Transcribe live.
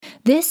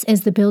This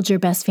is the Build Your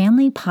Best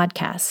Family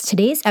podcast.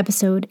 Today's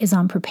episode is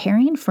on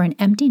preparing for an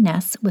empty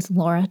nest with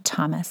Laura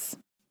Thomas.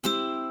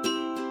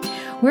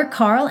 We're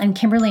Carl and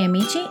Kimberly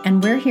Amici,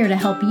 and we're here to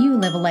help you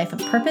live a life of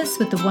purpose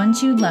with the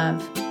ones you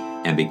love.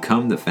 And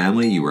become the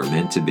family you were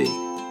meant to be.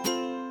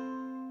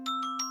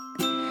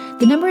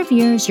 The number of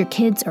years your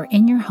kids are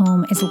in your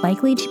home is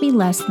likely to be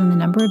less than the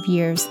number of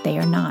years they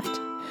are not.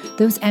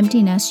 Those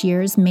empty nest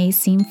years may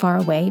seem far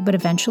away, but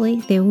eventually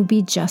they will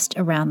be just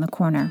around the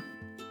corner.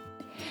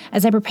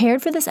 As I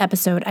prepared for this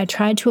episode, I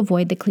tried to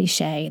avoid the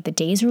cliche, the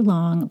days are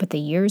long, but the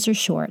years are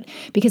short,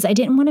 because I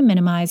didn't want to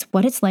minimize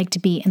what it's like to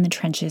be in the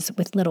trenches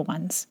with little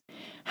ones.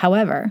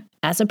 However,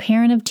 as a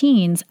parent of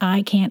teens,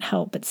 I can't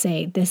help but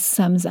say this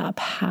sums up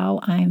how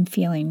I'm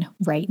feeling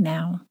right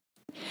now.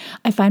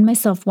 I find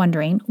myself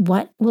wondering,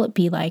 what will it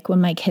be like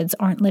when my kids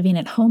aren't living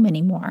at home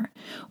anymore?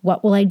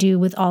 What will I do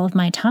with all of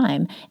my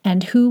time?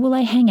 And who will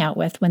I hang out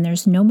with when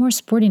there's no more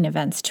sporting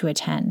events to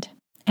attend?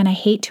 And I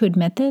hate to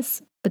admit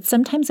this, but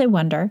sometimes I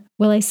wonder,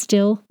 will I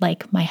still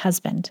like my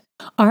husband?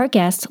 Our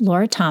guest,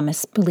 Laura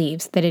Thomas,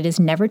 believes that it is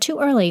never too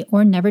early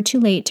or never too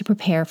late to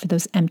prepare for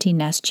those empty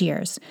nest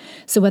years.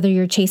 So whether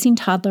you're chasing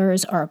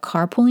toddlers or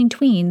carpooling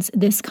tweens,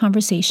 this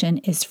conversation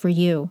is for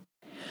you.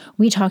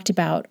 We talked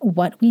about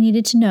what we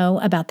needed to know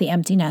about the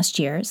empty nest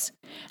years,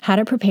 how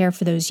to prepare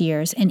for those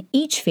years in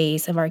each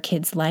phase of our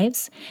kids'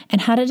 lives,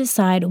 and how to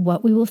decide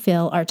what we will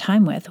fill our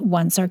time with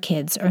once our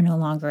kids are no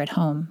longer at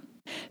home.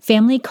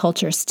 Family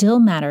culture still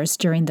matters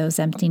during those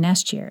empty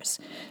nest years.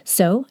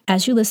 So,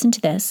 as you listen to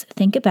this,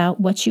 think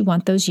about what you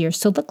want those years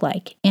to look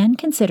like and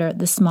consider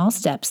the small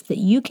steps that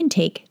you can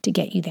take to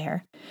get you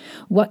there.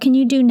 What can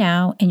you do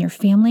now in your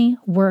family,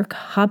 work,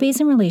 hobbies,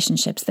 and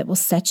relationships that will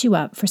set you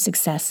up for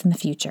success in the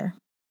future?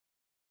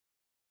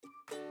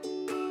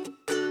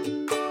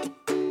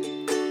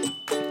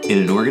 In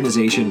an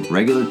organization,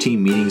 regular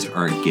team meetings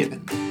are a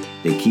given.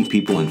 They keep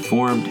people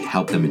informed,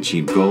 help them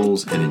achieve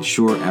goals, and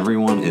ensure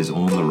everyone is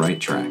on the right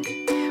track.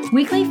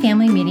 Weekly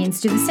family meetings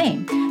do the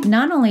same.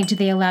 Not only do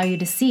they allow you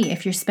to see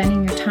if you're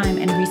spending your time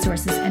and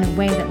resources in a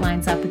way that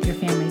lines up with your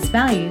family's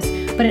values,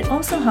 but it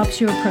also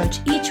helps you approach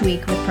each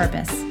week with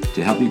purpose.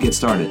 To help you get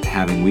started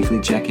having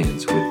weekly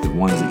check-ins with the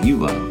ones that you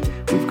love,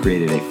 we've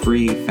created a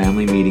free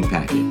family meeting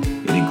packet.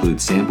 It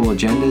includes sample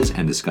agendas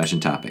and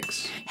discussion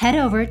topics. Head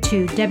over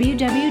to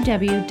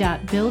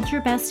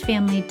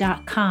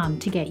www.buildyourbestfamily.com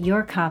to get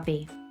your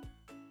copy.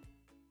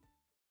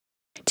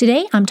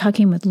 Today, I'm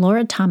talking with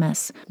Laura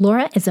Thomas.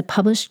 Laura is a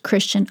published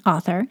Christian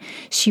author.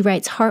 She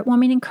writes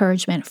heartwarming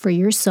encouragement for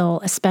your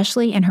soul,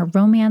 especially in her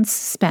romance,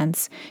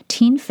 suspense,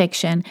 teen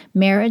fiction,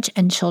 marriage,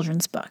 and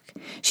children's book.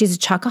 She's a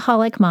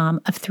chocoholic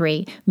mom of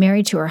 3,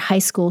 married to her high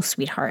school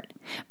sweetheart.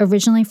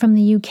 Originally from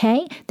the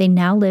UK, they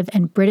now live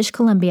in British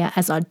Columbia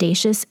as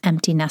audacious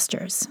empty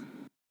nesters.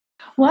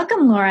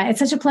 Welcome, Laura. It's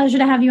such a pleasure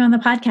to have you on the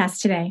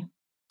podcast today.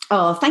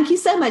 Oh, thank you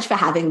so much for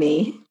having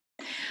me.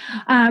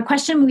 A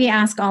question we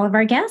ask all of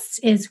our guests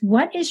is,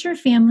 what is your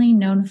family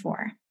known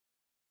for?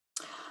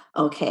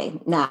 Okay,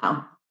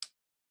 now,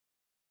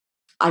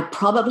 I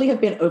probably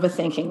have been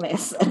overthinking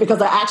this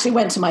because I actually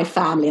went to my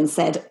family and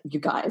said, you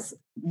guys,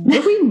 what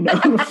are we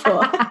known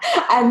for?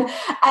 and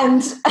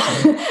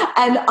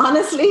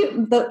honestly,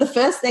 the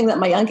first thing that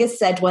my youngest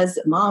said was,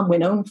 Mom, we're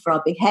known for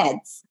our big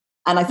heads.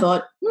 And I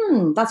thought,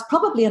 that's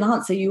probably an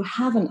answer you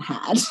haven't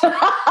had.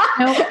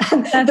 Nope,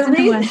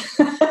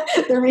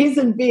 the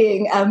reason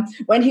being,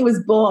 when he was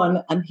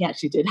born, and he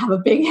actually did have a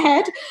big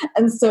head,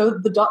 and so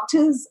the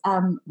doctors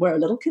were a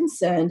little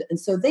concerned, and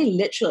so they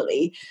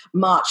literally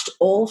marched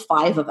all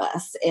 5 of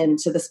us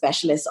into the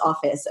specialist's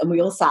office, and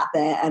we all sat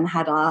there and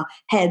had our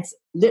heads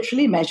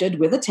literally measured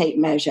with a tape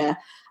measure,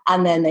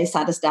 and then they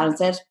sat us down and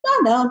said,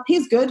 no,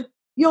 he's good.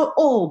 You're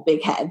all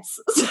big heads.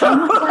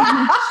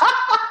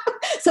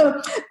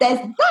 So there's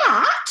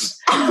that.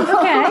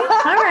 Okay.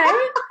 All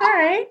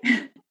right.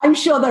 I'm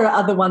sure there are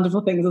other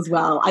wonderful things as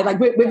well.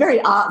 We're very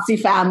artsy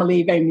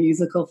family, very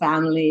musical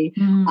family,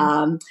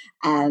 and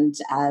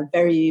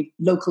very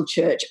local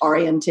church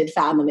oriented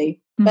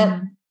family.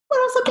 But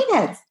we're also big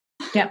heads.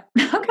 Yep.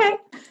 Okay.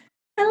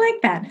 I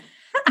like that.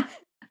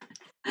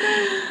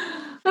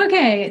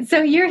 Okay,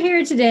 so you're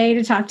here today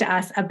to talk to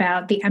us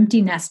about the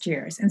empty nest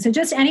years. And so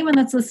just anyone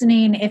that's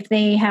listening, if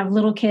they have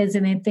little kids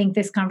and they think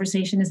this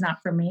conversation is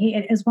not for me,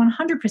 it is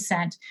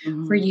 100%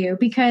 for you,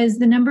 because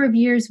the number of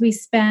years we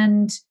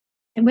spend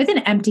with an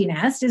empty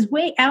nest is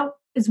way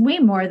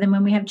more than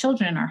when we have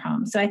children in our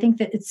home. So I think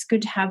that it's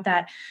good to have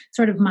that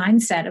sort of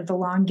mindset of the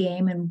long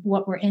game and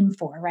what we're in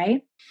for,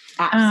 right?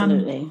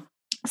 Absolutely.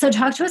 So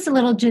talk to us a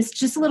little,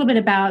 just a little bit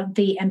about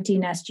the empty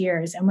nest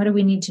years and what do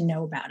we need to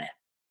know about it?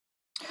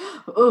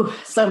 Oh,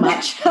 so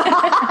much.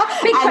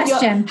 Big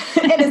question.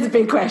 It is a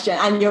big question.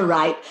 And you're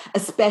right,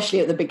 especially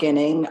at the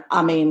beginning.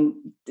 I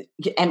mean,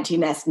 empty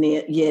nest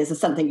years is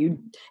something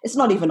it's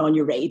not even on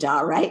your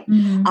radar, right?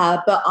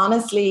 But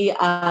honestly,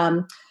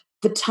 the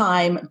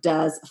time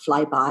does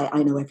fly by.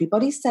 I know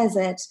everybody says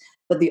it,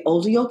 but the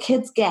older your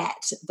kids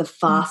get, the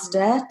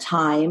faster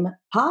time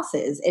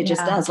passes. It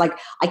just does. Like,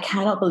 I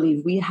cannot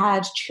believe we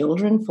had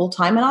children full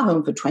time in our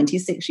home for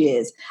 26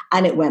 years,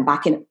 and it went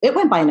by in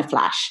a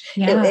flash.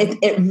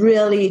 It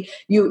really,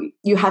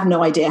 you have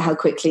no idea how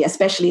quickly,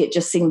 especially it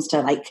just seems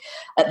to, like,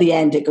 at the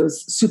end, it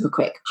goes super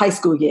quick. High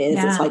school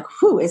years, it's like,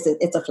 whew, it's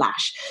a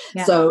flash.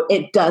 So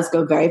it does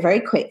go very, very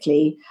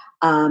quickly.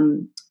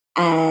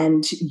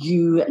 And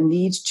you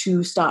need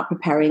to start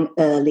preparing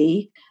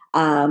early.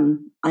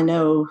 I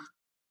know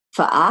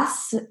for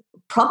us,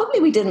 probably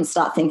we didn't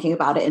start thinking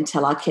about it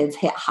until our kids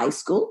hit high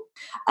school.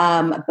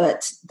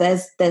 But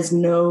there's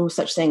no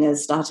such thing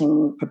as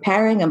starting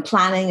preparing and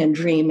planning and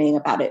dreaming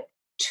about it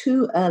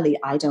too early,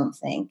 I don't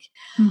think.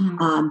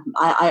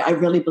 I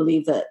really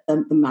believe that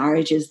the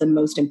marriage is the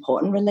most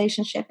important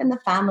relationship in the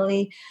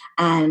family.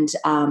 And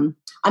I'm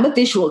a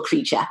visual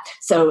creature.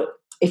 So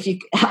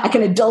I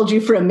can indulge you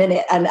for a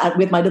minute and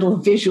with my little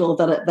visual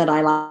that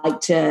I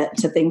like to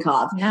think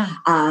of.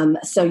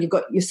 So you've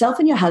got yourself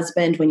and your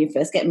husband when you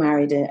first get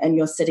married, and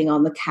you're sitting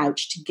on the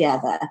couch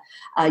together.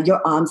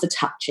 Your arms are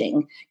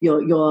touching.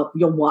 You're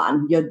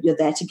one. You're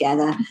there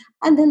together,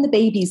 and then the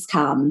babies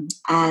come,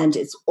 and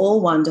it's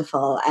all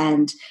wonderful.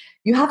 And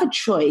you have a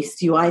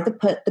choice. You either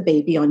put the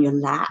baby on your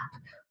lap,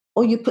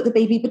 or you put the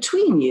baby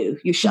between you.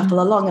 You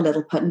shuffle along a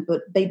little, put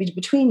the baby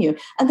between you.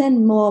 And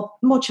then more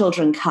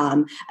children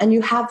come, and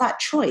you have that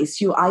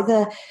choice. You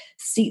either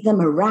seat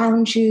them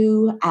around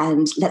you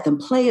and let them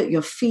play at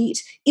your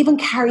feet, even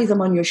carry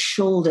them on your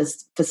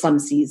shoulders for some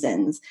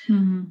seasons.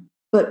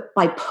 But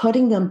by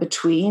putting them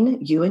between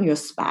you and your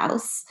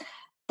spouse,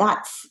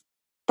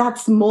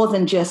 that's more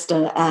than just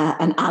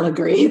an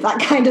allegory. That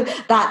kind of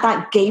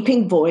that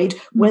gaping void,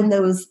 when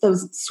those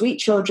sweet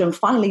children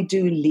finally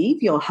do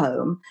leave your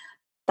home,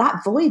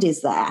 that void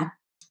is there.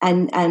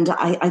 And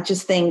I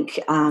just think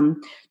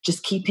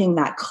just keeping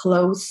that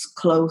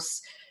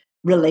close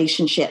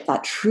relationship,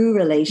 that true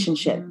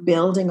relationship,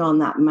 building on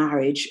that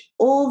marriage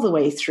all the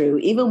way through,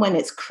 even when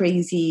it's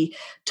crazy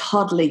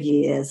toddler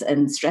years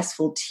and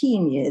stressful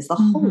teen years, the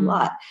whole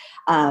lot.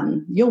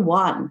 You're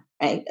one,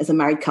 right? As a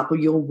married couple,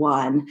 you're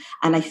one.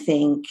 And I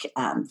think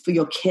for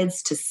your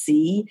kids to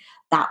see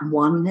that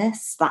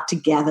oneness, that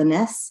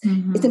togetherness,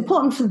 it's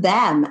important for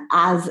them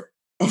as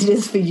it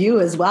is for you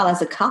as well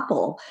as a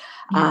couple.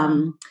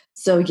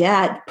 So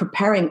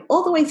preparing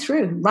all the way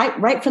through,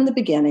 right from the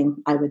beginning,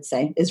 I would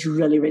say, is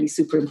really, really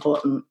super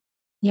important.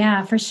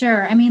 Yeah, for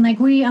sure. I mean, like,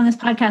 we on this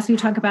podcast, we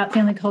talk about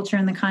family culture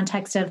in the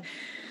context of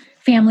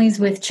families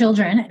with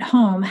children at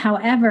home.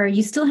 However,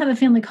 you still have a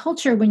family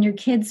culture when your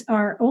kids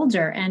are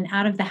older and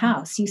out of the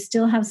house. You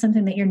still have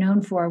something that you're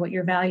known for, what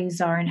your values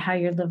are and how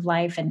you live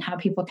life and how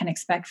people can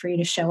expect for you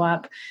to show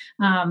up.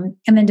 And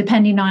then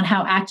depending on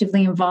how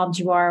actively involved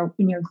you are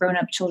in your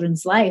grown-up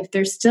children's life,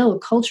 there's still a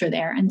culture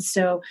there. And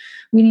so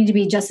we need to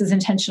be just as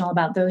intentional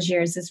about those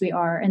years as we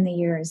are in the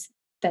years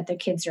that the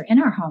kids are in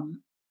our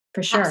home.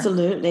 For sure.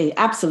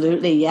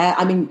 Absolutely. Yeah.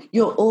 I mean,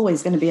 you're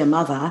always going to be a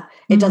mother.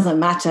 It doesn't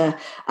matter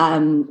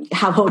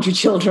how old your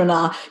children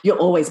are. You're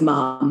always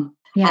mom.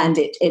 Yeah. And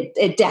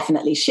it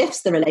definitely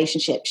shifts. The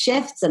relationship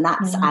shifts, and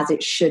that's as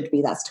it should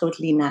be. That's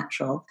totally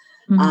natural.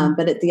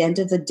 But at the end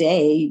of the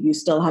day, you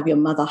still have your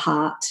mother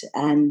heart,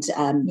 and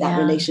that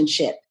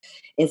relationship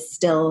is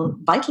still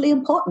vitally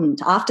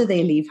important after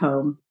they leave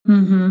home.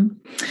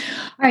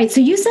 All right.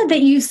 So you said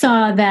that you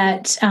saw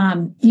that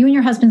you and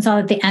your husband saw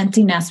that the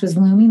empty nest was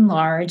looming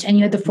large, and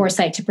you had the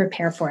foresight to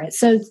prepare for it.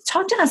 So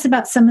talk to us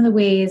about some of the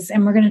ways,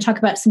 and we're going to talk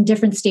about some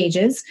different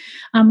stages.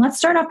 Let's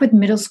start off with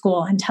middle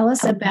school and tell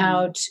us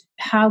about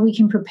how we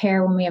can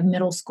prepare when we have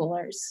middle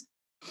schoolers.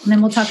 And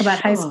then we'll talk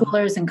about high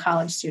schoolers and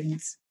college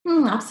students.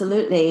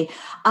 Absolutely.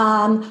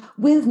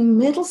 With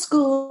middle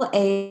school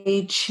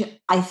age,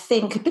 I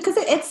think, because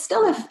it's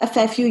still a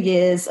fair few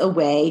years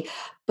away,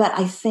 but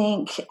I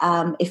think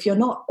if you're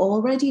not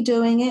already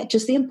doing it,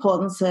 just the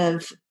importance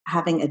of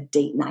having a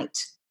date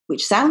night,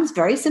 which sounds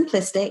very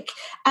simplistic,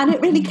 and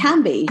it really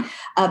can be,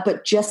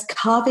 but just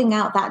carving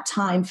out that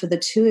time for the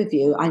two of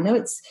you. I know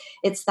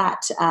it's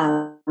that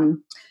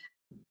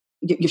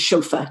your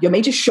chauffeur, your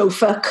major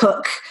chauffeur,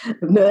 cook,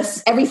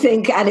 nurse,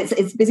 everything. And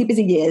it's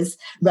busy years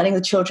running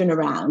the children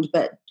around,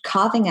 but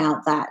carving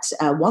out that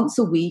once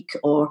a week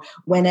or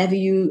whenever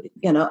you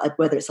know,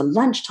 whether it's a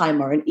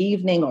lunchtime or an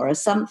evening or a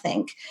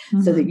something,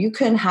 so that you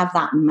can have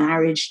that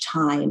marriage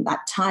time,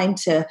 that time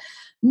to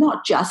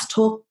not just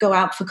go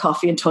out for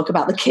coffee and talk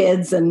about the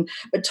kids,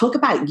 but talk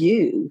about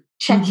you,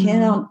 check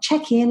in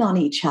on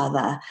each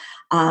other,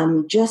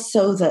 just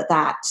so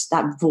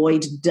that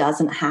void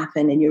doesn't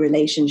happen in your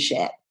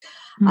relationship.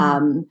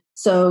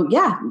 So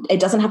it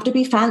doesn't have to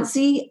be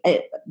fancy,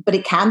 but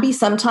it can be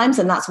sometimes,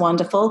 and that's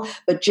wonderful.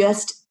 But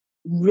just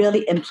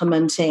really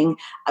implementing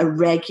a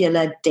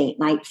regular date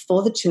night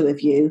for the two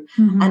of you.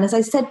 And as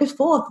I said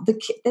before,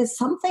 there's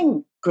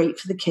something great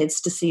for the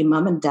kids to see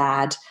mom and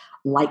dad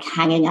like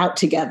hanging out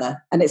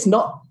together, and it's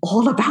not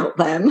all about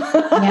them.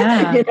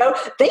 You know,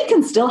 they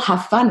can still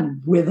have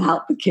fun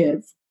without the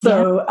kids.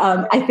 So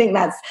I think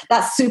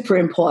that's super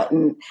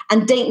important.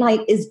 And date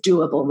night is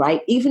doable,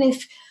 right? Even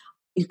if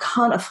you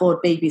can't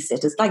afford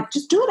babysitters. Like,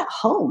 just do it at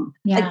home.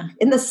 Yeah. Like,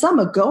 in the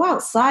summer, go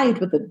outside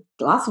with a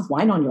glass of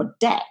wine on your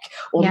deck,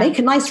 or Yeah. make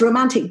a nice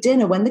romantic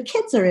dinner when the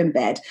kids are in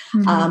bed.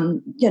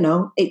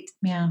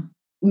 Yeah.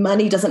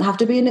 Money doesn't have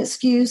to be an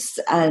excuse,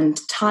 and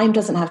time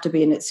doesn't have to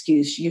be an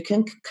excuse. You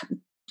can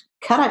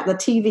cut out the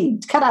TV,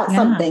 cut out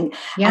something,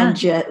 and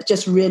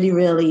just really,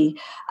 really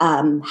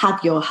have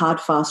your hard,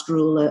 fast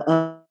rule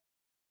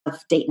of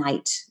date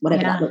night,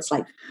 whatever that looks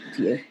like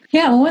for you.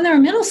 Yeah, well, when they're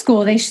in middle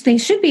school, they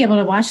should be able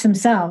to watch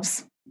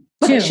themselves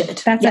too.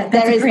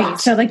 That's great.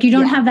 So like, you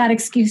don't have that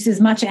excuse as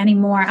much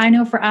anymore. I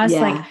know for us,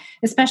 like,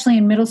 especially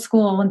in middle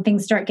school, when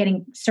things started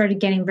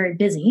getting very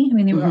busy. I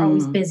mean, they were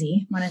always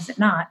busy. When is it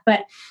not?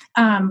 But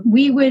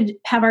we would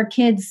have our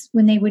kids,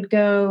 when they would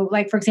go,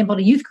 like, for example,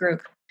 to youth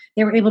group,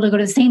 they were able to go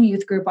to the same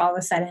youth group all of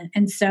a sudden.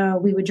 And so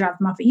we would drop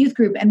them off at youth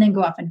group and then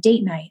go off on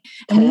date night.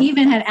 And we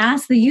even had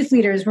asked the youth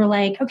leaders, we're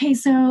like, okay,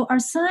 so our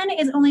son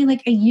is only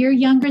like a year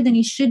younger than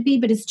he should be,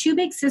 but his two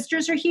big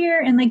sisters are here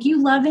and like,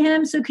 you love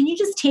him. So can you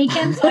just take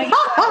him so I can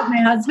go out with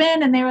my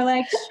husband? And they were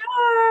like,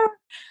 sure.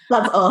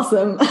 That's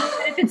awesome. But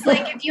if it's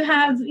like, if you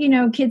have,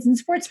 kids in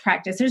sports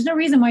practice, there's no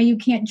reason why you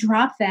can't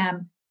drop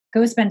them,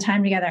 go spend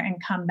time together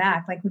and come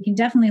back. Like, we can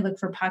definitely look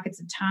for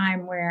pockets of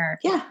time where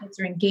kids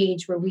are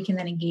engaged, where we can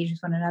then engage with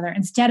one another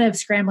instead of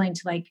scrambling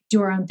to like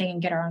do our own thing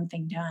and get our own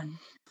thing done.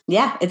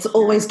 Yeah, it's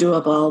always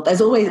doable.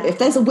 There's always, if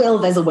there's a will,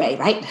 there's a way,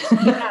 right?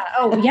 Yeah.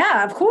 Oh,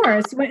 yeah, of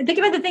course. Think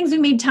about the things we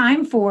made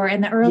time for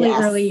in the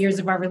early years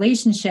of our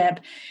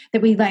relationship,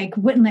 that we like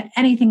wouldn't let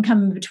anything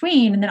come in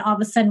between. And then all of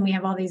a sudden we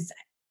have all these,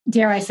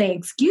 dare I say,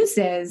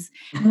 excuses,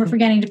 and we're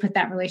forgetting to put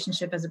that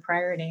relationship as a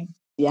priority.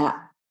 Yeah.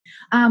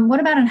 What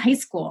about in high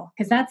school?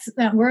 Because that's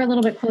we're a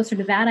little bit closer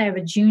to that. I have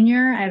a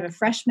junior, I have a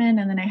freshman,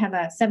 and then I have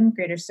a 7th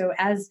grader. So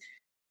as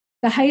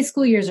the high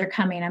school years are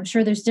coming, I'm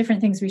sure there's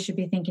different things we should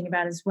be thinking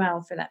about as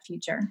well for that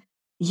future.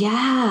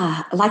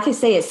 Yeah, like I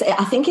say,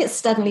 I think it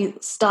suddenly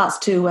starts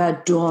to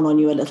dawn on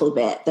you a little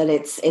bit that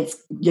it's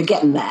you're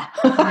getting there.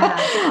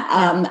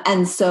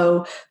 And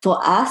so for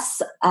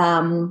us,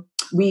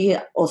 we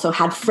also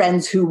had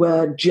friends who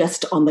were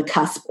just on the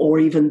cusp or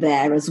even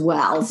there as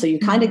well. So you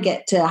kind of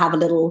get to have a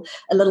little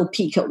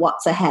peek at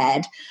what's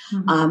ahead.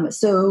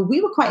 So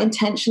we were quite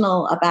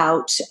intentional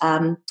about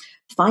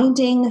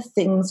finding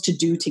things to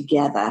do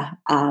together,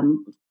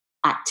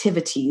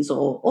 activities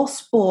or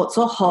sports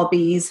or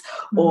hobbies,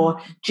 or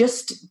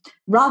just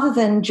rather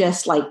than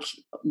just like,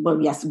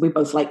 well, yes, we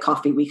both like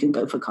coffee, we can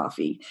go for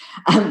coffee.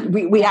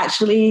 We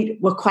actually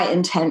were quite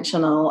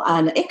intentional,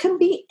 and it can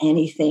be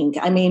anything.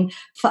 I mean,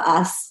 for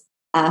us,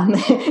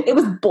 it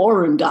was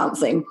ballroom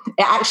dancing.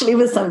 It actually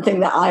was something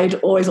that I'd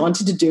always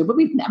wanted to do, but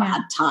we've never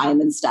had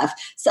time and stuff.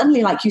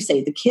 Suddenly, like you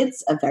say, the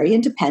kids are very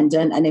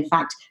independent. And in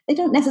fact, they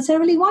don't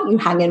necessarily want you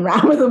hanging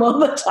around with them all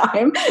the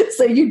time.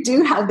 So you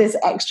do have this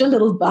extra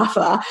little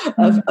buffer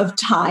of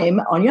time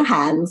on your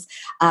hands.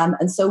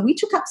 And so we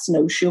took up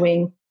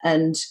snowshoeing,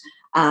 and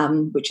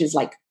which is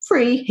like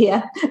free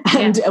here.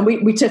 And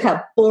we took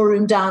up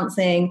ballroom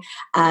dancing,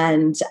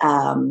 and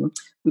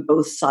we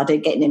both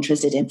started getting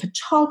interested in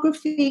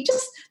photography,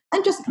 just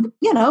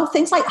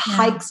things like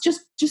hikes,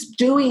 just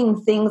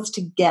doing things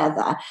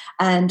together,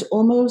 and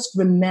almost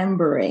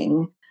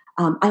remembering.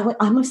 I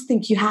almost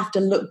think you have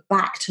to look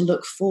back to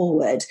look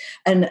forward,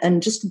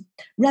 and just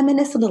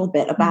reminisce a little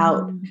bit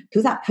about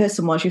who that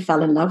person was you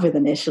fell in love with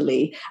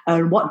initially,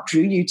 and what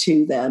drew you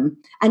to them,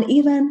 and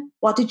even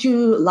what did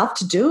you love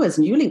to do as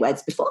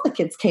newlyweds before the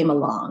kids came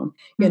along?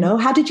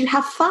 How did you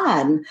have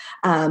fun?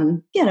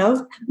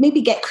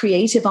 Maybe get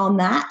creative on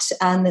that,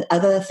 and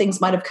other things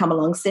might have come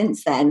along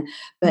since then.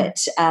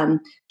 But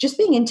just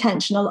being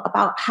intentional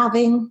about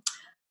having,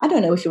 I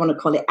don't know if you want to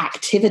call it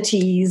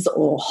activities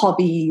or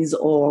hobbies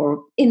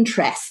or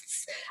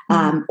interests.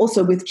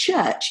 Also with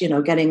church,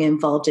 getting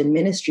involved in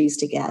ministries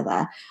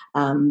together.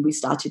 We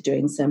started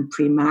doing some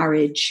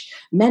pre-marriage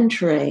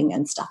mentoring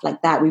and stuff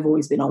like that. We've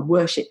always been on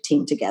worship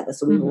team together,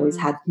 so we've always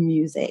had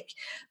music.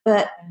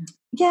 But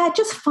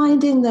just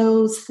finding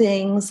those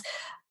things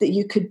that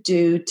you could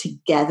do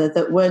together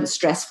that weren't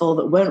stressful,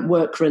 that weren't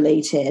work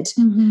related,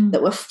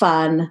 that were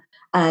fun,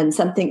 and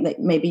something that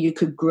maybe you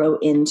could grow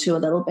into a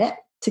little bit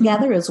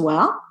together as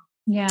well.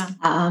 Yeah.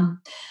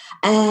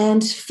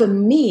 And for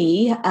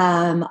me,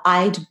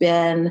 I'd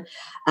been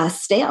a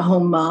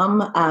stay-at-home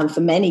mom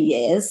for many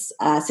years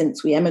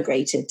since we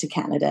emigrated to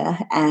Canada,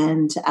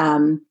 and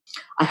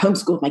I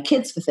homeschooled my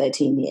kids for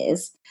 13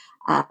 years.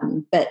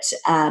 But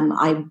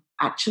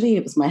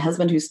it was my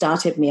husband who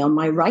started me on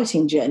my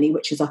writing journey,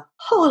 which is a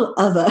whole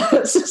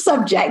other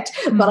subject.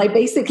 But I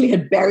basically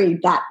had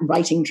buried that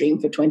writing dream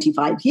for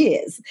 25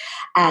 years.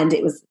 And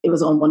it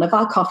was on one of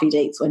our coffee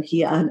dates when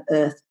he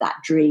unearthed that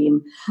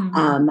dream.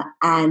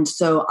 And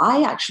so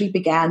I actually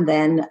began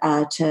then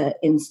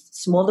in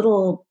small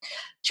little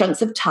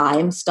chunks of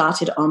time,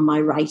 started on my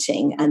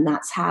writing. And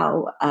that's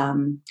how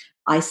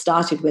I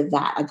started with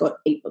that. I got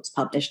 8 books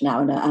published now,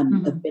 and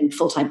I've been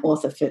full-time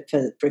author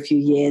for a few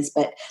years.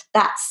 But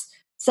that's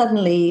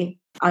suddenly,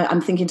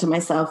 I'm thinking to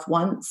myself,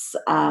 once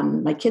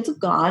my kids have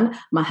gone,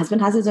 my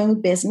husband has his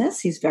own business.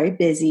 He's very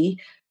busy.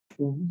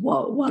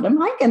 what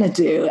am I going to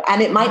do?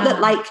 And it might look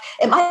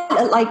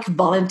like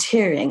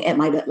volunteering. It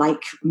might look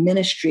like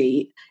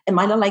ministry. It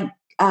might look like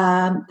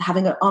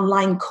having an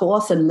online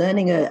course and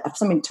learning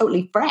something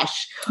totally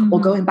fresh, or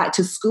going back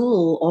to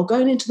school, or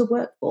going into the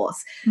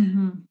workforce.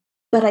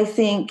 But I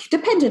think,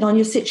 depending on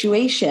your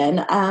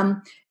situation,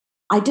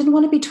 I didn't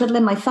want to be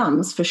twiddling my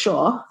thumbs for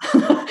sure.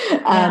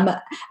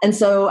 And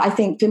so I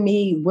think for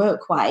me,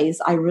 work-wise,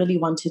 I really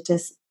wanted to,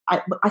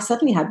 I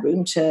suddenly had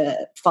room to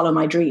follow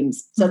my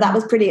dreams. So that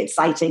was pretty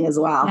exciting as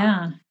well.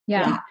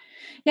 Yeah,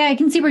 I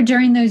can see where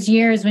during those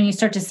years when you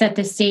start to set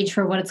the stage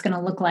for what it's going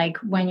to look like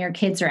when your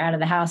kids are out of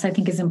the house, I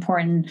think is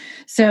important.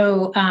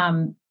 So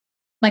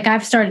like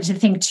I've started to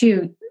think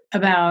too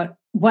about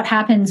what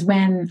happens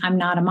when I'm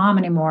not a mom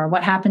anymore?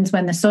 What happens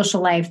when the social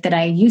life that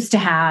I used to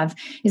have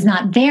is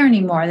not there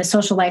anymore? The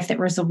social life that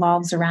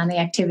revolves around the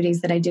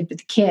activities that I did with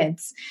the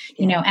kids.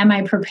 You know, am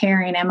I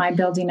preparing? Am I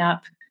building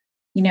up,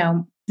 you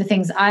know, the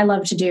things I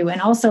love to do?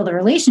 And also the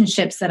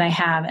relationships that I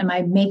have, am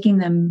I making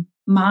them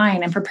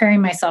mine and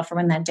preparing myself for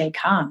when that day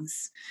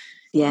comes?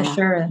 Yeah, for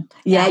sure.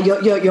 Yeah,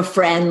 your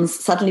friends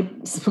suddenly,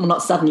 well,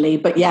 not suddenly,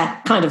 but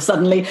kind of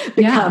suddenly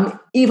become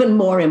even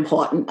more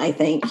important. I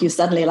think you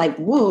suddenly like,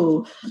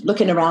 whoa,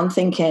 looking around,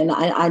 thinking,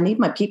 I need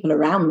my people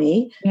around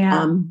me.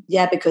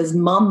 Because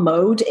mom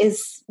mode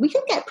we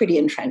can get pretty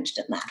entrenched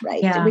in that,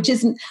 right? Yeah. Which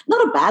is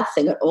not a bad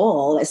thing at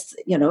all. It's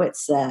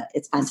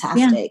it's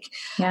fantastic.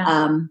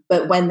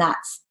 But when that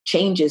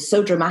changes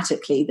so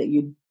dramatically that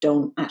you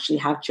don't actually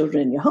have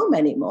children in your home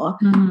anymore,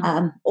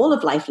 all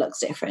of life looks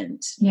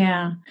different.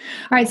 Yeah.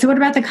 All right. So what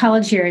about the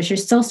college years? You're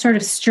still sort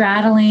of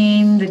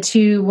straddling the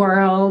two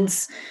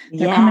worlds.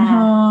 They're coming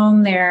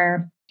home.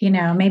 They're, you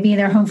know, maybe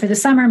they're home for the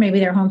summer. Maybe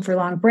they're home for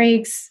long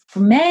breaks. For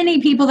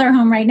many people, they're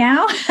home right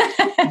now.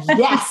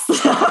 Yes,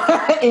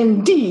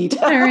 indeed.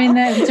 during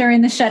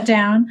the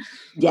shutdown.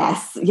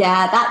 Yes.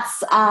 Yeah.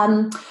 That's,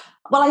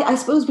 well, I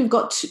suppose we've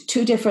got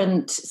two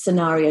different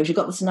scenarios. You've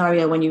got the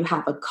scenario when you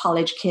have a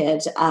college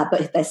kid,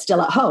 but they're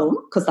still at home,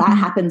 because that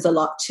happens a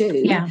lot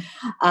too. Yeah.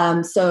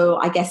 So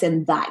I guess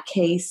in that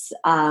case,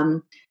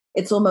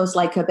 it's almost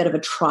like a bit of a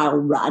trial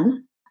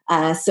run.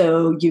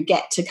 So you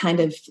get to kind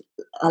of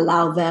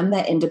allow them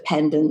their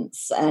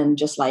independence, and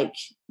just like,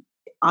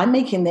 I'm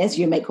making this,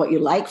 you make what you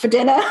like for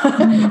dinner,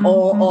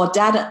 or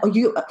dad, or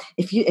you,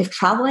 if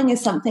traveling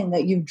is something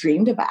that you've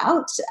dreamed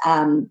about,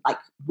 like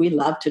we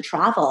love to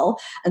travel.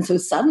 And so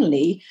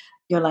suddenly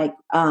you're like,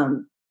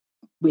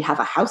 we have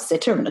a house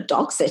sitter and a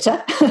dog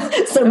sitter.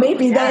 So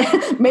maybe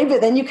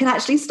then you can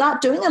actually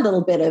start doing a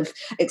little bit of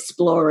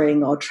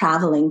exploring or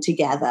traveling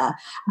together,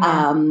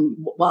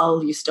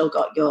 while you still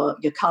got your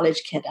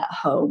college kid at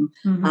home.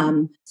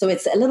 So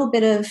it's a little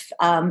bit of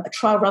a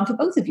trial run for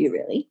both of you,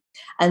 really.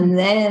 And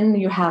then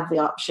you have the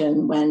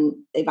option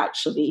when they've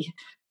actually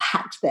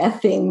packed their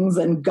things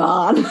and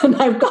gone. And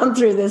I've gone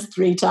through this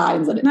 3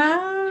 times, and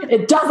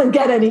it doesn't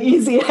get any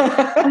easier.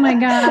 Oh my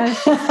gosh.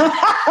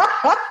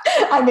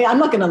 I mean, I'm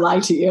not going to lie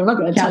to you. I'm not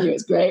going to tell you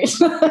it's great.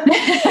 You'll be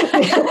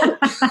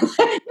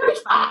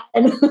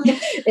fine.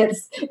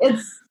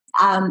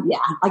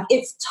 Like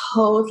it's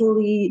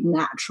totally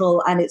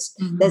natural, and it's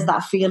there's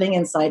that feeling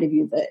inside of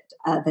you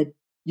that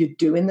you're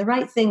doing the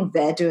right thing.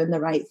 They're doing the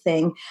right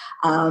thing.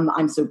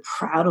 I'm so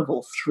proud of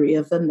all 3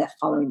 of them. They're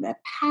following their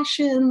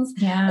passions.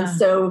 Yeah. And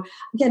so,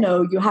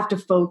 you have to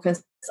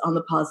focus on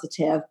the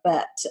positive,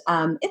 but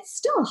it's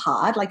still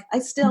hard. Like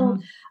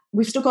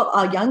we've still got,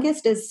 our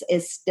youngest is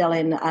still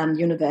in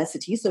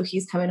university, so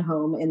he's coming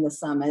home in the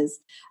summers.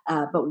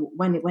 But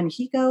when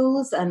he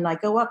goes, and I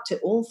go up to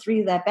all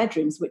 3 of their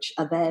bedrooms, which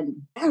are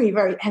then very,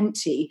 very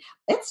empty,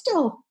 it's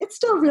still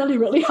really,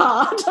 really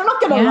hard. I'm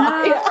not going to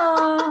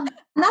lie.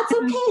 And that's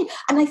okay.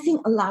 And I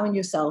think allowing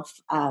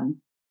yourself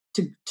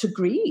to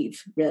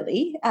grieve,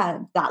 really,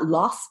 that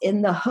loss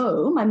in the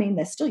home. I mean,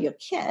 they're still your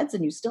kids,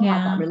 and you still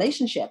have that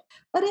relationship,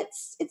 but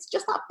it's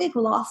just that big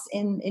loss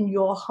in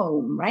your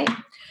home, right?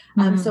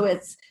 So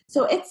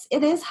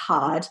it is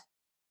hard.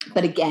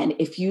 But again,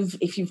 if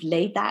you've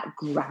laid that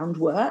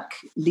groundwork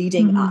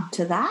leading up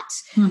to that,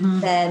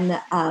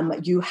 then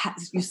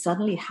you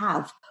suddenly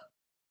have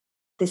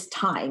this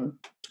time,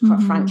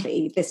 quite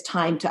frankly, this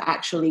time to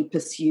actually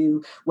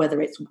pursue,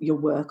 whether it's your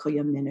work or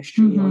your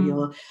ministry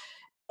or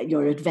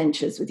your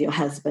adventures with your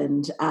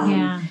husband.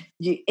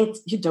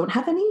 You don't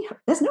have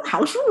there's no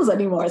house rules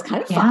anymore. It's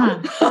kind of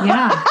fun.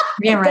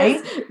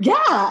 Right.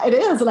 It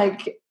is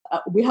like,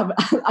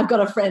 I've got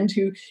a friend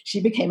who,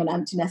 she became an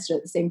empty nester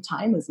at the same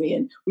time as me,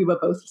 and we were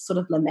both sort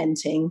of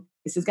lamenting,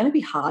 this is going to be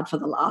hard for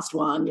the last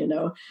one,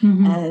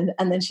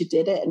 and then she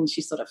did it, and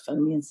she sort of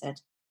phoned me and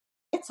said,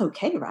 it's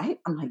okay, right?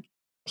 I'm like,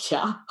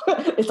 yeah,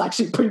 it's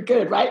actually pretty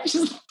good, right?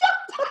 She's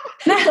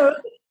so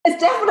it's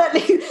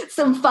definitely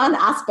some fun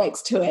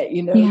aspects to it,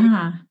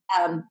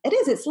 it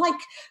is. It's like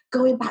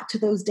going back to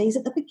those days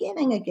at the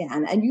beginning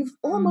again, and you've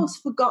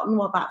almost forgotten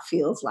what that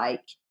feels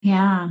like.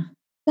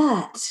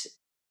 But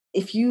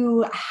if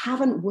you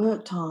haven't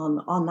worked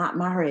on that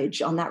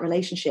marriage, on that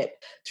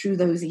relationship through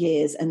those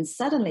years, and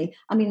suddenly,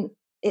 I mean,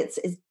 it's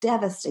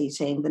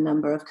devastating, the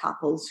number of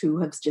couples who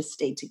have just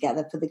stayed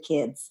together for the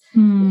kids.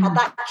 They've had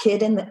that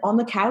kid on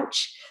the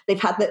couch.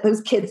 They've had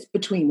those kids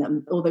between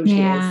them all those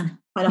years,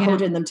 kind of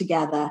holding them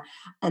together.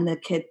 And the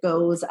kid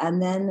goes,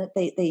 and then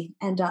they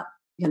end up,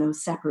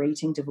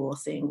 separating,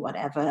 divorcing,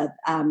 whatever.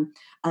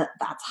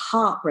 That's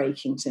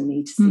heartbreaking to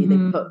me to see they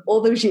put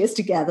all those years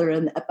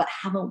together but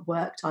haven't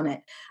worked on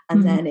it.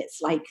 And then it's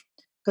like,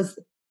 because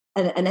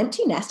an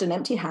empty nest, an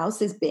empty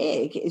house is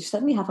big. You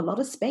suddenly have a lot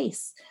of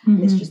space.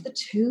 And it's just the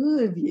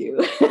two of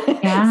you.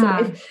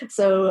 Yeah.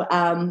 so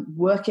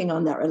working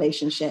on that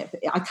relationship,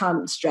 I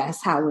can't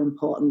stress how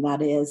important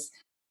that is.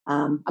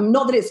 Not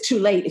that it's too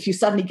late if you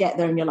suddenly get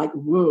there and you're like,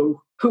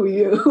 whoa, who are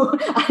you?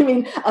 I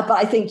mean, but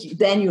I think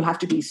then you have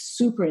to be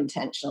super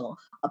intentional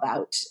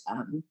about,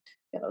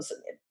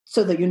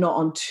 so that you're not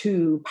on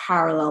two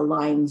parallel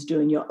lines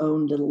doing your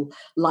own little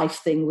life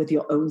thing with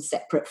your own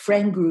separate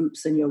friend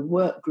groups and your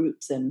work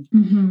groups. And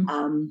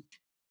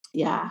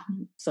Yeah.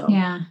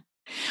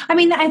 I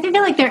mean, I feel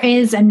like there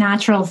is a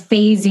natural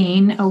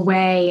phasing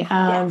away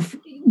of,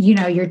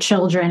 your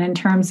children in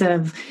terms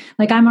of,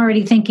 like, I'm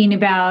already thinking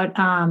about,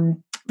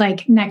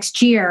 like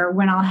next year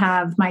when I'll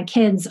have my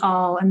kids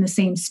all in the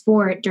same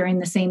sport during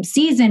the same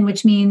season,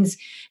 which means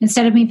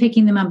instead of me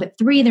picking them up at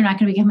 3, they're not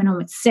going to be coming home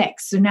at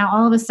 6. So now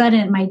all of a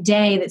sudden my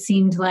day that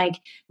seemed like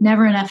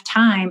never enough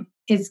time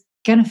is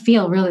going to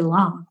feel really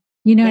long.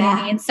 You know what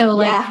I mean? So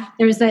like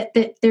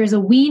there's a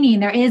weaning.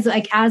 There is,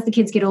 like, as the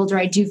kids get older,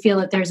 I do feel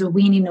that there's a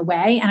weaning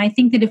away. And I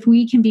think that if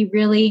we can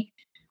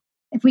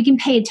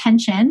pay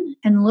attention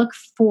and look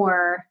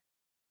for,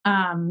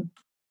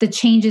 the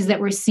changes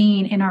that we're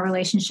seeing in our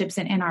relationships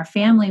and in our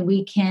family,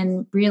 we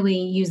can really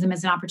use them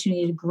as an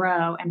opportunity to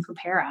grow and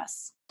prepare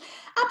us.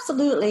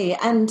 Absolutely.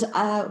 And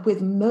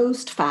with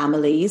most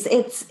families,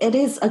 it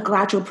is a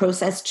gradual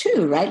process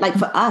too, right? Like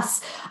for us,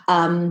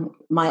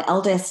 my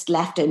eldest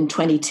left in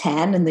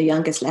 2010 and the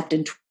youngest left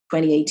in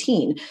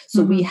 2018.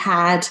 So we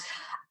had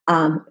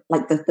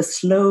like the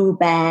slow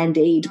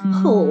Band-Aid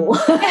pull.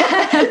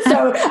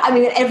 So, I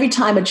mean, every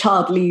time a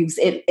child leaves,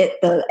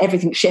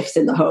 everything shifts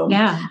in the home.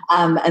 Yeah.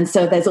 And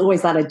so there's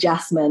always that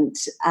adjustment.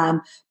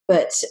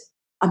 But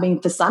I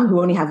mean, for some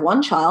who only have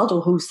one child or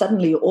who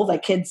suddenly all their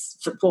kids,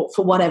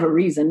 for whatever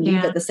reason,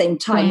 leave at the same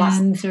time.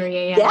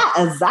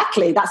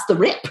 Exactly. That's the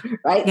rip,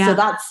 right? Yeah. So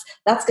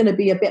that's going to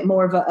be a bit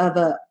more of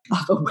a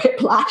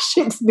whiplash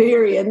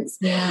experience.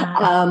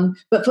 Yeah.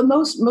 But for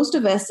most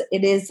of us,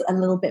 it is a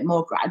little bit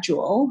more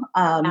gradual.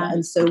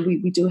 And so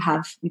we do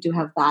have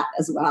that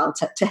as well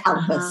to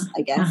help us,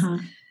 I guess.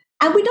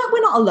 And we're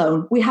not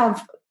alone. We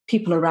have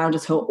people around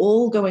us who are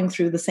all going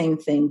through the same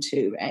thing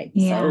too, right?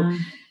 Yeah. So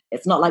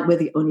it's not like we're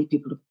the only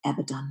people who've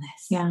ever done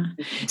this. Yeah.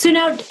 So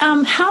now,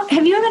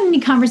 have you had any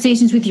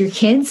conversations with your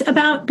kids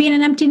about being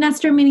an empty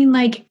nester? Meaning,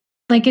 like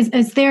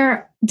is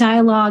there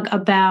dialogue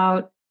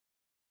about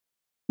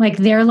like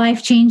their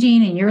life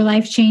changing and your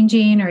life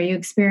changing? Are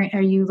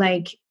you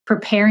like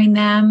preparing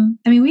them?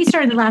 I mean, we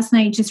started last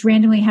night just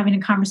randomly having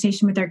a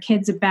conversation with our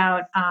kids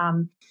about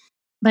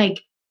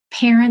like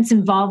parents'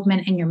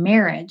 involvement in your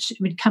marriage.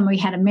 We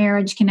had a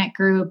marriage connect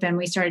group and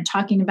we started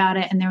talking about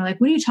it, and they were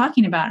like, what are you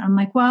talking about? I'm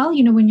like, well,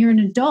 when you're an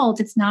adult,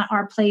 it's not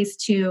our place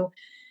to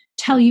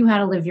tell you how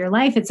to live your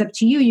life. It's up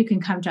to you. You can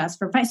come to us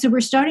for advice. So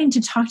we're starting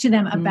to talk to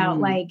them about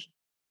like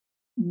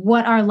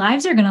what our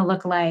lives are going to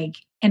look like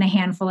in a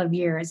handful of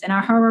years and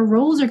how our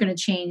roles are going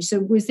to change. So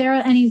was there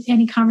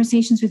any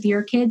conversations with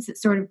your kids that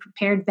sort of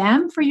prepared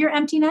them for your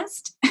empty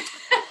nest?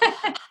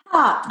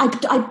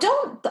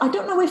 I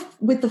don't know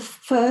if with the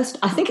first,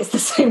 I think it's the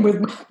same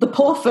with the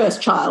poor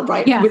first child,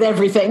 right? Yeah. With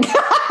everything.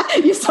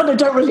 You sort of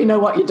don't really know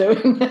what you're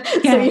doing.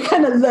 So you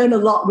kind of learn a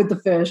lot with the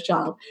first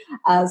child.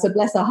 So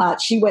bless her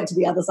heart, she went to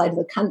the other side of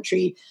the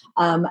country.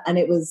 And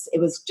it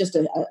was just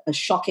a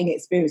shocking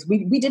experience.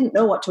 We didn't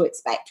know what to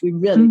expect. We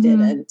really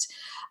didn't.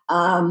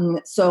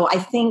 So I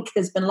think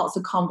there's been lots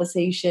of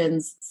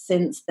conversations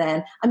since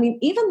then. I mean,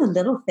 even the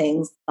little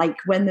things, like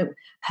when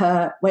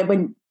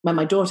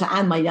my daughter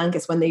and my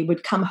youngest, when they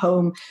would come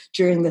home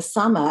during the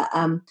summer,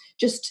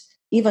 just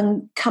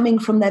even coming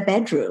from their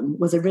bedroom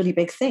was a really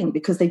big thing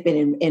because they'd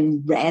been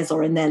in res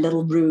or in their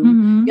little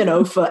room,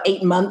 for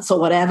 8 months or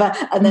whatever.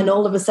 And then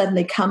all of a sudden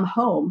they come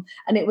home.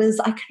 And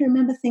I can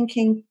remember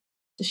thinking,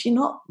 does she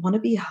not want to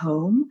be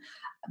home?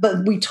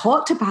 But we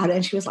talked about it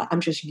and she was like, I'm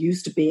just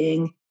used to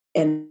being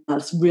in a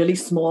really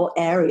small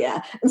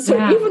area. And so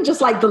even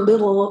just like the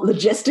little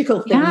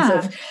logistical things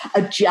of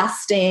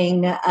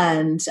adjusting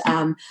and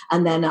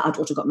then our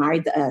daughter got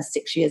married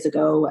 6 years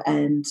ago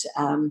and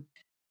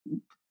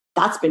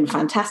that's been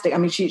fantastic. I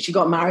mean, she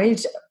got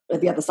married at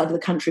the other side of the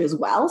country as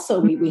well. So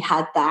we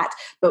had that,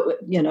 but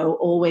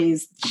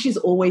she's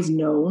always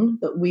known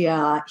that we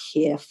are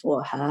here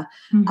for her.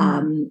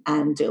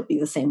 And it'll be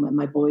the same when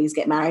my boys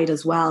get married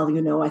as well.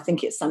 I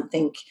think it's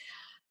something,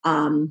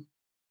 I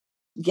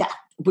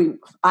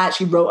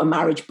actually wrote a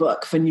marriage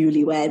book for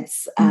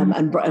newlyweds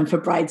and for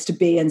brides to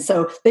be, and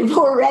so they've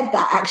all read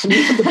that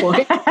actually for the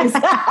boys.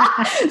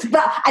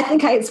 But I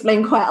think I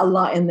explained quite a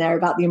lot in there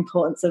about the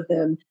importance of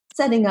them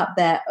setting up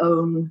their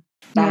own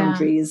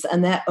boundaries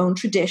and their own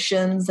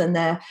traditions and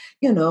their,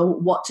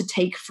 what to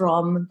take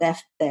from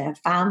their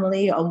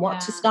family and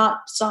what to start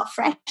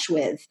fresh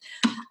with.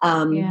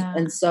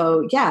 And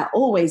so,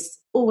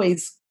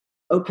 always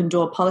open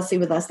door policy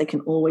with us. They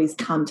can always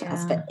come to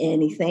us for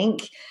anything.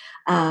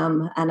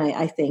 And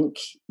I think,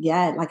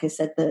 like I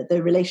said,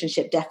 the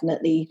relationship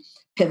definitely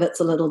pivots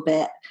a little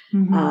bit.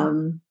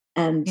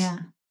 And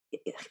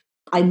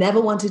I never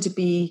wanted to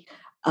be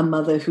a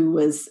mother who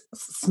was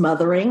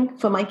smothering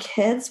for my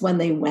kids when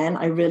they went.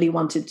 I really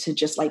wanted to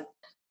just like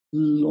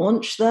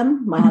launch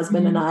them, my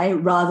husband and I,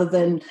 rather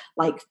than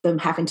like them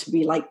having to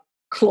be like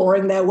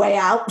clawing their way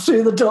out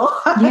through the door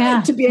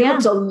to be able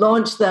to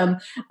launch them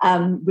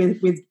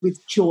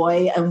with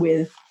joy and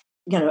with,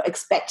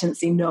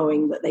 expectancy,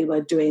 knowing that they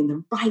were doing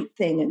the right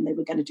thing and they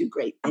were going to do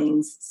great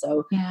things.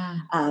 So,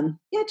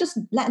 just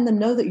letting them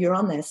know that you're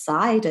on their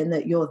side and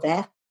that you're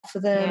there for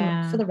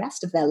the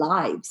rest of their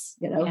lives.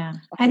 Like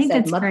I think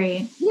that's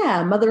great.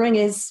 Mothering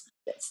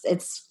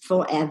it's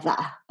forever,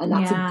 and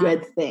that's a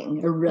good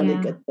thing, a really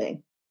good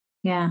thing.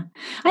 Yeah.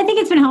 I think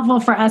it's been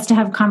helpful for us to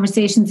have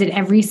conversations at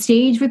every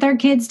stage with our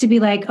kids to be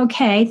like,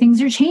 okay,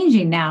 things are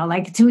changing now.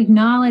 Like to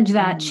acknowledge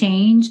that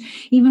change.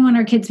 Even when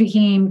our kids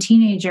became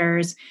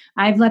teenagers,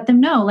 I've let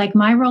them know, like,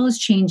 my role is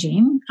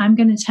changing. I'm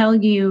going to tell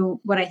you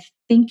what I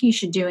think you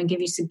should do and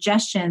give you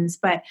suggestions,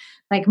 but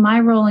like my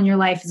role in your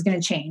life is going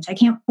to change. I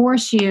can't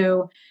force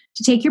you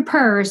to take your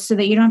purse so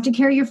that you don't have to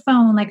carry your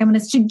phone. Like, I'm going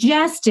to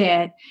suggest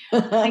it.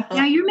 Like,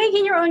 now you're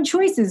making your own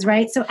choices,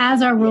 right? So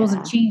as our roles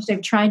have changed,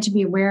 I've tried to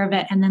be aware of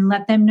it and then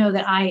let them know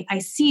that I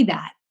see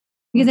that.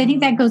 Because I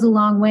think that goes a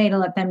long way to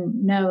let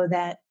them know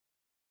that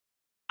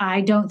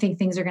I don't think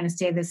things are going to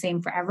stay the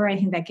same forever. I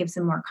think that gives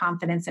them more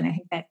confidence, and I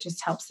think that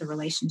just helps the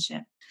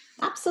relationship.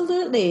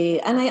 Absolutely.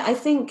 And I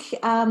think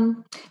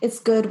it's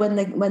good when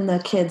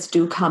the kids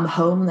do come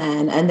home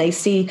then and they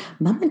see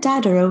mom and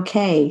dad are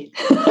okay.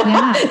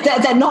 Yeah.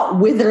 they're not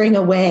withering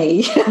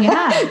away.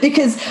 Yeah.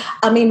 Because,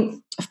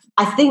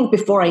 I think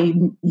before I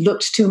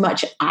looked too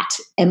much at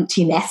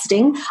empty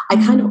nesting, I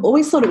kind of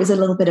always thought it was a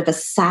little bit of a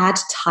sad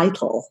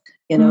title.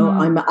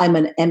 I'm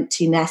an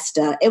empty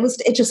nester. It was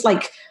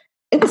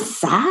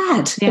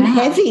sad and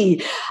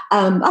heavy.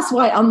 That's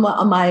why on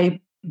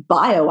my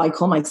bio, I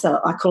call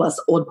us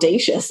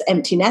audacious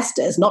empty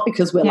nesters, not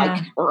because we're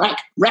like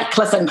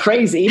reckless and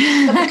crazy,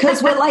 but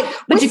because we're like,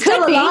 we're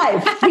still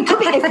alive. We could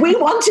be if we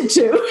wanted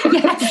to.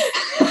 Yes.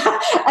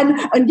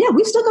 and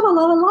we've still got a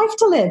lot of life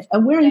to live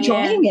and we're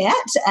enjoying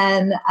it.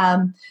 And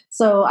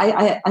so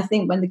I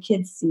think when the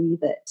kids see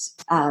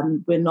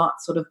that we're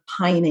not sort of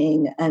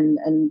pining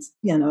and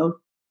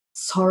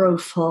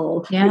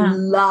sorrowful,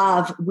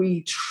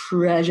 we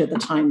treasure the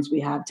times we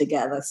have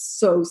together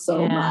so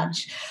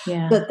much.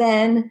 But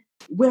then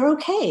we're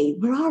okay,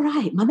 we're all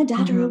right, mom and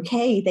dad are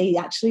okay, they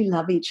actually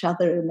love each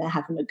other and they're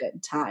having a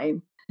good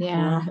time.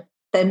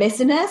 They're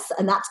missing us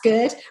and that's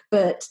good,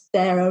 but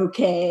they're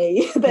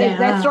okay.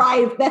 They're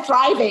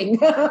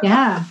thriving.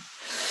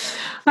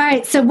 All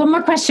right. So one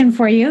more question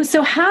for you.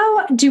 So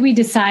how do we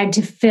decide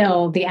to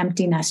fill the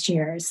empty nest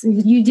years?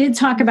 You did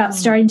talk about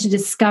starting to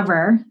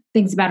discover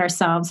things about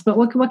ourselves, but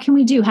what can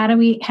we do? How do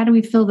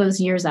we fill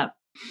those years up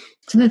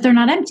so that they're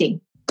not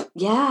empty?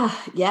 Yeah.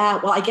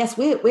 Well, I guess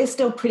we're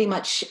still pretty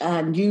much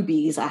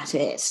newbies at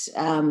it.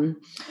 And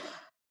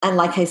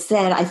like I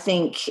said, I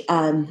think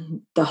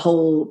the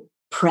whole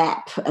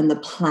prep and the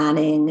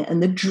planning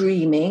and the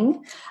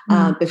dreaming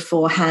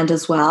beforehand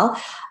as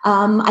well.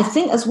 I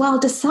think as well,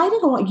 deciding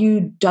on what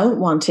you don't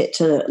want it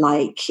to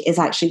like is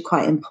actually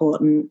quite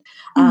important.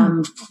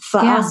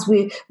 For us,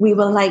 we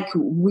were like,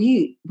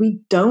 we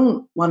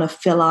don't want to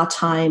fill our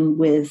time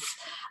with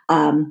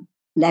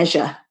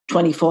leisure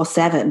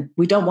 24/7.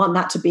 We don't want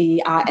that to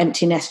be our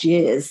empty nest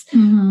years.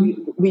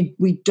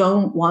 We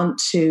don't want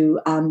to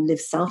live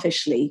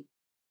selfishly.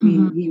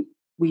 We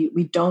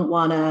don't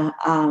want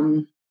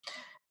to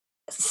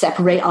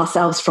separate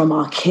ourselves from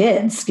our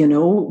kids. We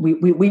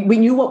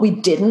knew what we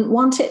didn't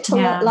want it to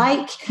look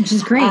like, which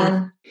is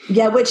great.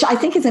 Which I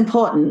think is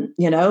important,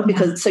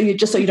 because so you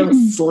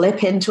don't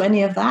slip into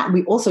any of that.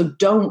 We also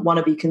don't want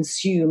to be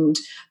consumed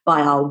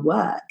by our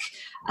work.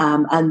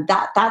 And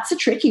that's a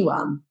tricky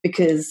one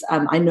because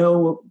I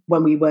know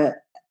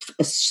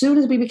as soon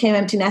as we became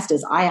empty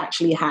nesters, I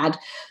actually had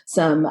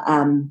some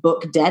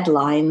book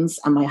deadlines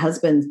and my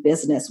husband's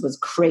business was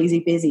crazy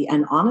busy.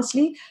 And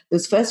honestly,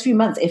 those first few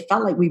months, it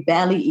felt like we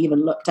barely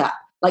even looked up.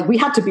 Like we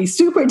had to be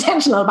super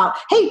intentional about,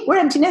 hey, we're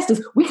empty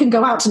nesters, we can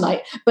go out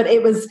tonight. But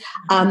it was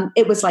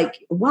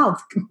like, wow,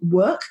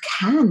 work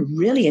can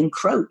really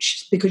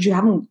encroach because you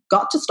haven't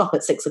got to stop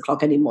at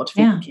 6:00 anymore to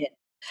feed the kid.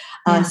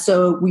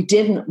 So we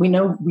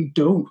know we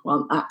don't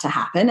want that to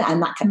happen.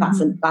 And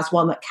that's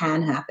one that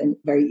can happen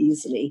very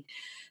easily.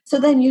 So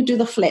then you do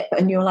the flip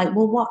and you're like,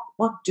 well,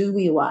 what do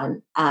we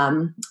want?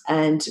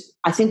 And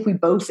I think we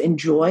both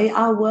enjoy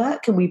our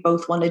work and we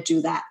both want to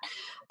do that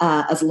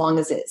as long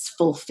as it's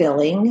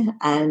fulfilling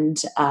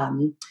and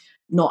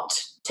not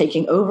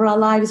taking over our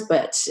lives,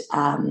 but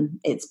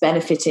it's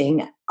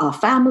benefiting our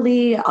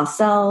family,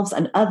 ourselves,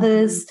 and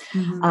others.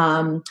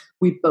 Mm-hmm.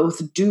 We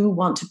both do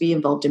want to be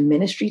involved in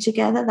ministry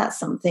together. That's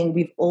something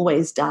we've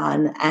always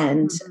done,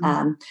 and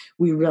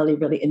we really,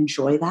 really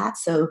enjoy that.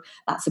 So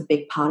that's a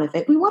big part of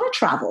it. We want to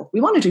travel.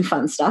 We want to do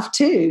fun stuff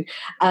too.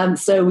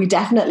 So we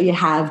definitely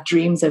have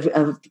dreams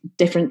of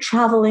different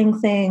traveling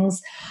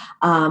things.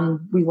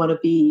 We want to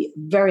be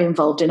very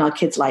involved in our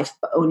kids' life,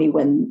 but only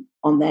when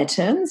on their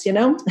terms,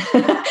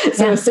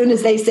 So as soon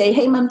as they say,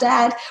 hey, mom,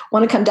 dad,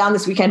 want to come down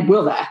this weekend,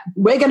 we're there.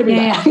 We're going to be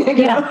there.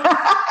 You know?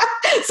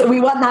 So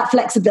we want that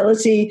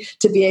flexibility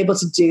to be able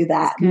to do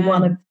that. We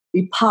want to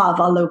be part of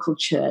our local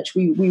church.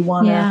 We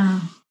want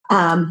to,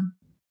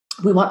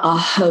 we want our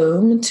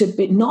home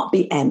to not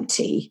be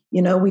empty.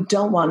 We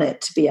don't want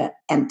it to be an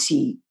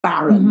empty,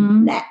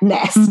 barren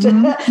nest.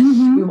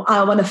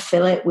 I want to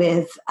fill it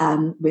with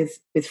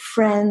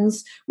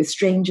friends, with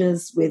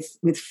strangers,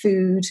 with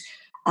food,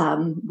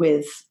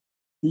 with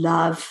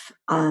love.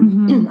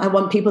 I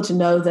want people to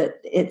know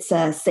that it's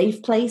a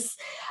safe place.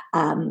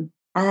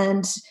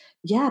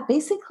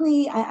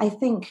 Basically, I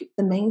think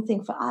the main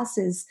thing for us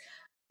is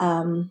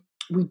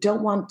we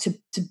don't want to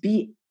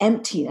be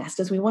empty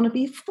nesters. We want to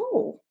be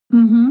full.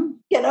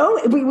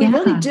 We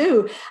really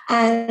do.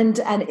 And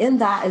in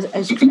that,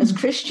 as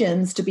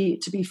Christians, to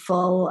be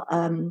full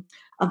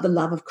of the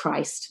love of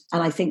Christ.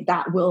 And I think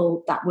that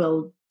will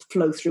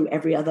flow through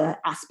every other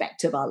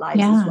aspect of our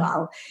lives as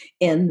well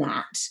in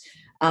that.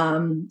 I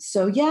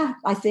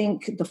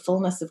think the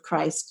fullness of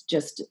Christ,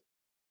 just,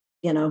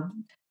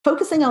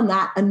 focusing on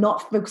that and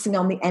not focusing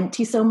on the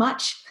empty so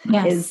much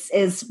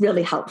is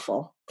really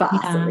helpful for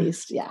us, at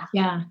least.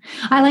 Yeah.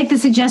 I like the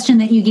suggestion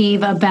that you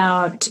gave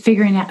about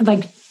figuring out,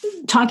 like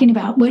talking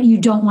about what you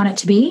don't want it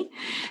to be.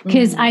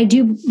 Because I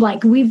do,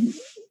 like, a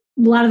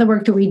lot of the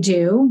work that we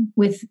do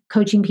with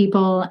coaching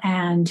people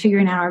and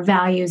figuring out our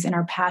values and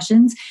our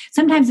passions,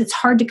 sometimes it's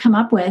hard to come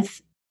up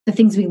with the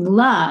things we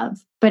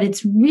love, but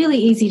it's really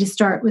easy to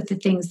start with the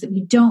things that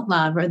we don't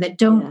love or that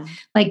don't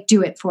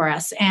do it for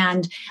us.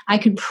 And I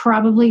could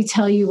probably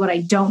tell you what I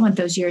don't want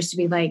those years to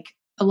be like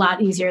a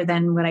lot easier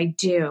than what I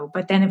do.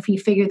 But then if you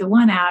figure the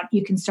one out,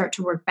 you can start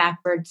to work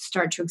backwards,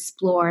 start to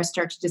explore,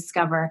 start to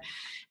discover.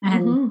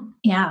 And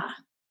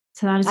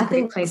so that is a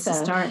great place to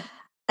start.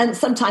 And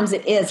sometimes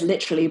it is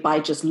literally by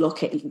just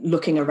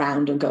looking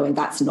around and going,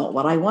 that's not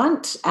what I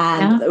want.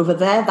 And over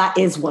there, that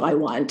is what I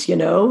want,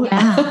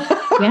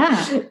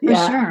 Yeah, for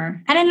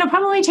sure. And it'll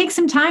probably take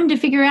some time to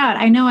figure out.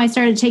 I know I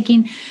started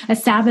taking a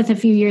Sabbath a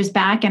few years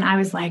back and I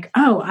was like,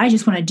 oh, I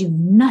just want to do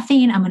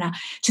nothing. I'm going to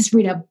just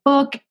read a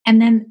book.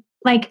 And then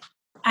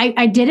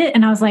I did it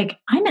and I was like,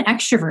 I'm an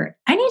extrovert.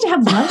 I need to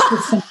have lunch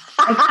with someone.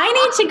 I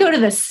need to go to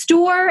the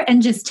store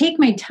and just take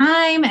my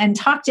time and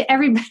talk to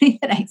everybody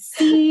that I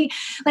see.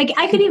 Like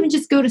I could even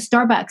just go to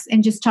Starbucks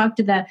and just talk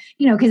to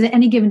because at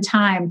any given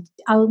time,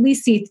 I'll at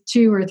least see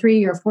 2 or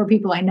 3 or 4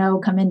 people I know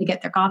come in to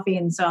get their coffee.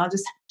 And so I'll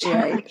just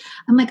chat.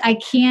 I'm like, I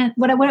can't,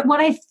 what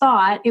I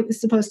thought it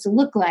was supposed to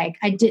look like,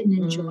 I didn't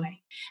enjoy.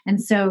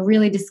 And so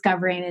really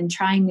discovering and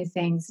trying new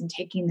things and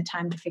taking the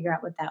time to figure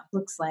out what that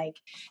looks like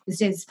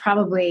is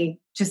probably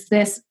just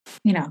this,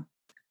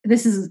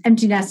 this is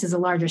empty nest is a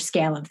larger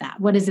scale of that.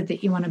 What is it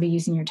that you want to be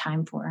using your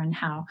time for, and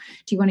how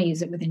do you want to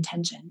use it with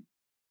intention?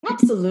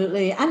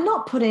 Absolutely. And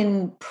not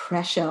putting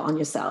pressure on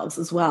yourselves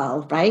as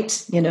well,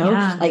 right?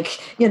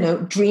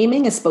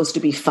 Dreaming is supposed to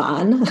be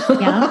fun.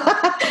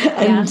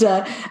 And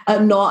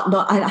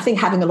I think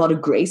having a lot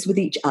of grace with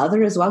each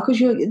other as well, because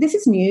this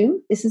is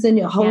new. This is in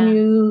your whole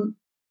new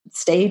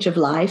stage of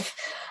life.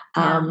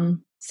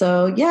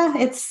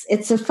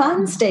 It's a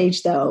fun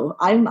stage though.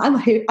 I'm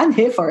here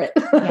for it.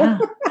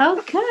 Oh,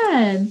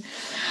 good.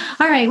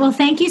 All right. Well,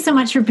 thank you so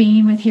much for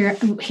being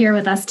here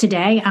with us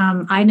today.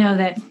 I know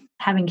that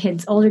having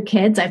older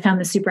kids, I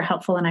found this super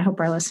helpful, and I hope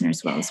our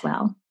listeners will as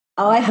well.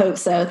 Oh, I hope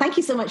so. Thank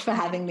you so much for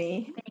having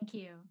me. Thank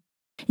you.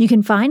 You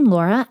can find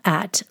Laura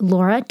at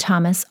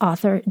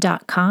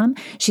laurathomasauthor.com.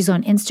 She's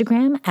on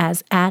Instagram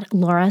as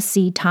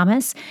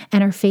 @LauraCThomas,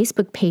 and her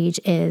Facebook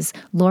page is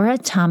Laura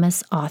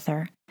Thomas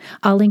Author.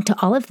 I'll link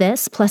to all of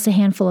this, plus a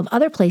handful of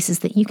other places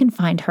that you can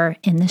find her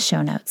in the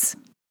show notes.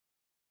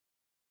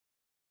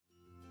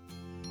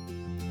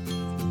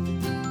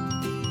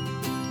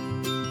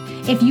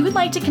 If you would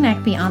like to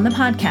connect beyond the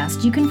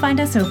podcast, you can find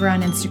us over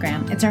on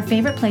Instagram. It's our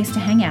favorite place to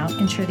hang out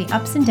and share the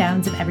ups and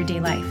downs of everyday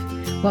life,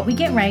 what we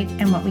get right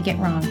and what we get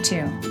wrong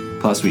too.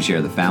 Plus, we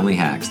share the family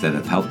hacks that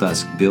have helped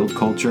us build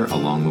culture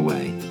along the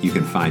way. You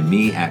can find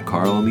me at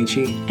Carl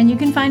Amici. And you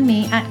can find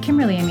me at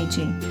Kimberly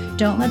Amici.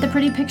 Don't let the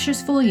pretty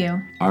pictures fool you.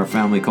 Our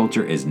family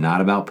culture is not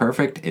about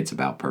perfect, it's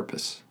about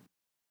purpose.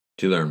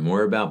 To learn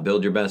more about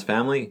Build Your Best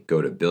Family, go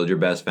to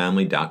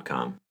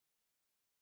buildyourbestfamily.com.